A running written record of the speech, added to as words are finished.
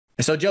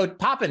So Joe,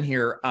 pop in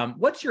here.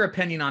 What's your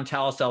opinion on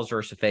telesales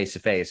versus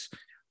face-to-face?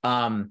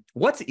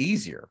 What's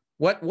easier?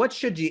 What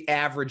should the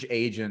average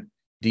agent,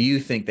 do you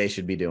think they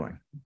should be doing?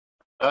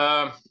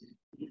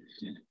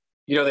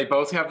 They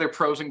both have their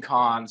pros and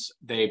cons.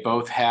 They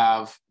both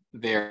have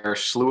their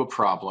slew of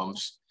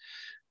problems.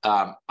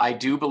 I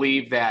do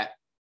believe that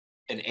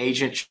an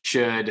agent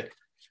should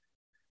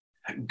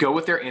go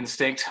with their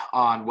instinct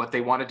on what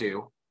they want to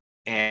do,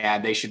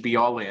 and they should be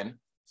all in.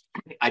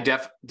 I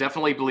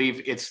definitely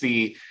believe it's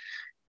the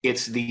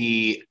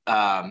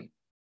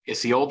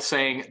old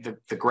saying that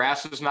the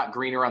grass is not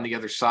greener on the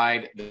other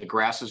side. The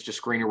grass is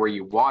just greener where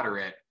you water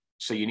it.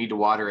 So you need to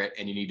water it,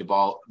 and you need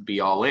to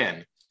be all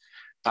in.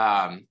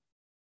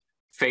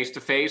 Face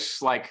to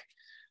face, like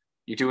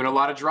you're doing a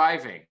lot of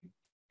driving.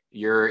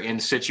 You're in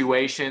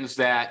situations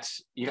that,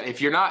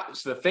 if you're not,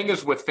 so the thing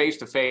is with face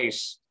to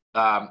face,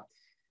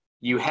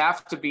 you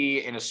have to be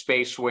in a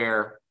space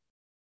where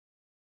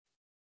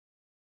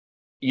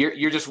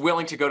you're just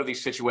willing to go to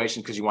these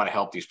situations because you want to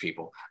help these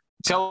people.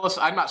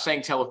 I'm not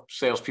saying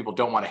telesales people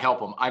don't want to help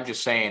them. I'm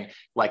just saying,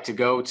 like, to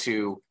go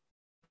to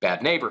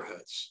bad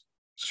neighborhoods,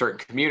 certain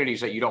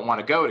communities that you don't want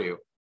to go to.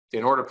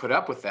 In order to put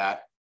up with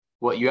that,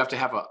 well, you have to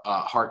have a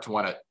heart to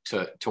want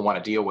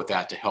to deal with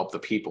that, to help the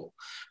people.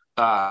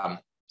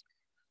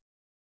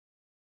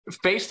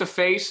 Face to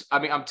face, I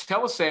mean, I'm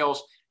telesales.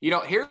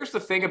 Here's the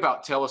thing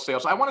about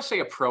telesales. I want to say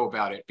a pro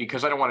about it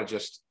because I don't want to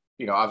just,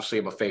 obviously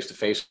I'm a face to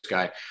face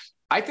guy.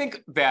 I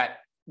think that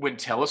when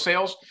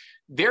telesales,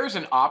 there's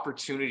an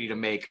opportunity to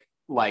make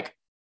like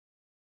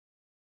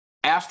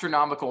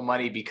astronomical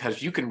money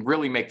because you can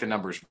really make the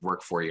numbers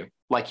work for you.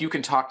 Like, you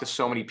can talk to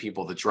so many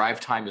people. The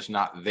drive time is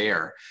not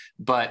there.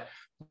 But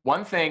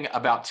one thing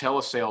about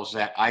telesales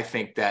that I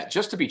think that,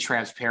 just to be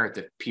transparent,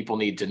 that people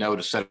need to know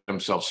to set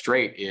themselves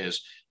straight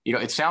is,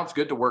 it sounds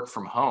good to work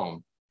from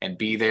home and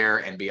be there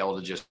and be able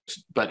to just,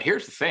 but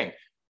here's the thing.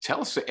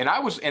 I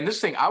was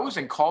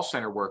in call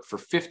center work for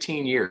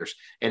 15 years,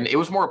 and it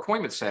was more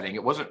appointment setting.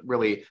 It wasn't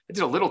really, I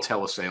did a little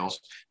telesales,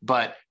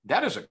 but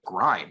that is a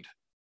grind.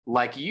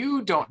 Like,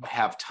 you don't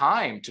have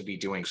time to be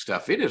doing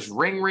stuff. It is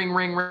ring, ring,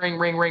 ring, ring,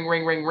 ring, ring,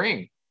 ring, ring,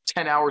 ring,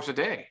 10 hours a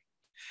day.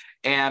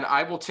 And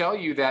I will tell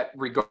you that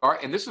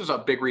and this is a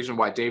big reason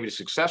why David is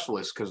successful,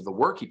 is because of the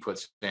work he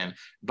puts in.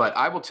 But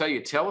I will tell you,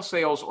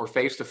 telesales or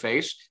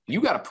face-to-face, you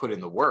got to put in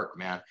the work,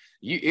 man.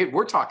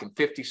 We're talking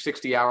 50,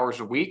 60 hours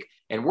a week,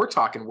 and we're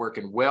talking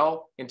working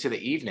well into the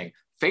evening.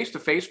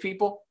 Face-to-face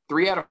people,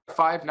 3 out of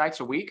 5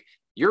 nights a week,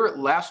 your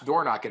last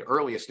door knock at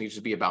earliest needs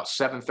to be about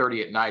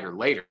 7:30 at night or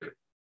later.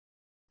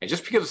 And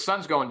just because the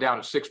sun's going down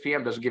at 6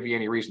 p.m. doesn't give you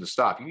any reason to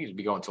stop. You need to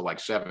be going till like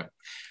 7. Right.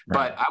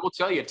 But I will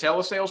tell you, a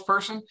telesales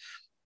person,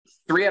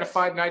 3 out of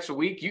 5 nights a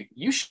week,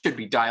 you should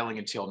be dialing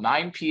until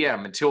 9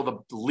 p.m., until the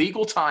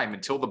legal time,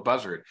 until the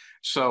buzzard.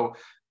 So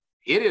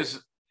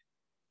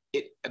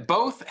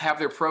both have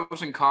their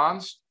pros and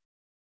cons.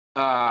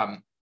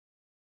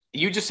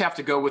 You just have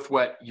to go with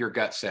what your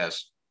gut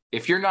says.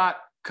 If you're not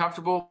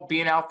comfortable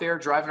being out there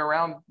driving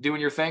around doing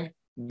your thing,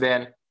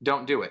 then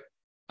don't do it.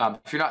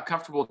 If you're not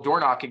comfortable door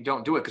knocking,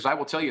 don't do it. Because I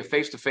will tell you,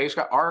 face-to-face,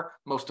 our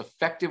most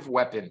effective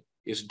weapon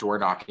is door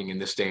knocking in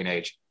this day and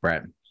age.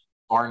 Right.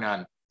 Bar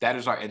none. That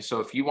is and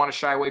so if you want to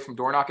shy away from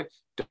door knocking,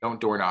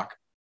 don't door knock.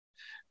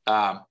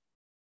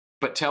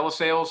 But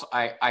telesales,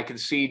 I can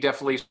see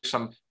definitely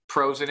some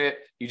pros in it.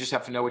 You just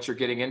have to know what you're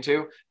getting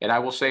into. And I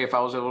will say, if I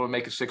was able to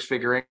make a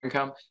 6-figure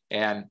income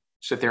and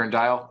sit there and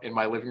dial in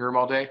my living room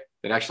all day,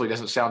 that actually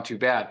doesn't sound too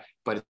bad.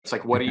 But it's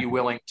like, what are you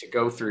willing to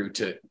go through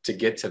to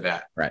get to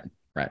that? Right.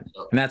 Right.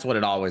 And that's what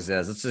it always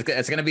is. It's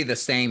going to be the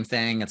same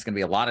thing. It's going to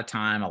be a lot of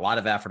time, a lot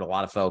of effort, a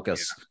lot of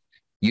focus. Yeah.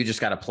 You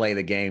just got to play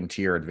the game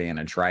to your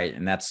advantage, right?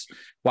 And that's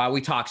why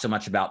we talk so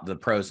much about the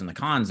pros and the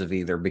cons of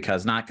either,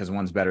 because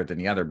one's better than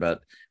the other,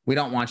 but we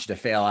don't want you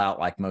to fail out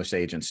like most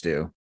agents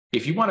do.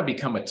 If you want to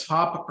become a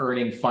top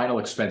earning final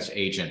expense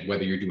agent,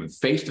 whether you're doing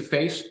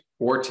face-to-face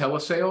or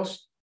telesales,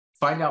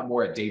 find out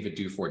more at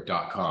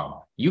davidduford.com.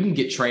 You can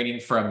get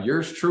training from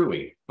yours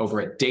truly over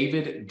at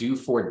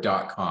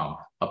davidduford.com.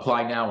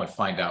 Apply now and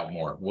find out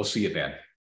more. We'll see you then.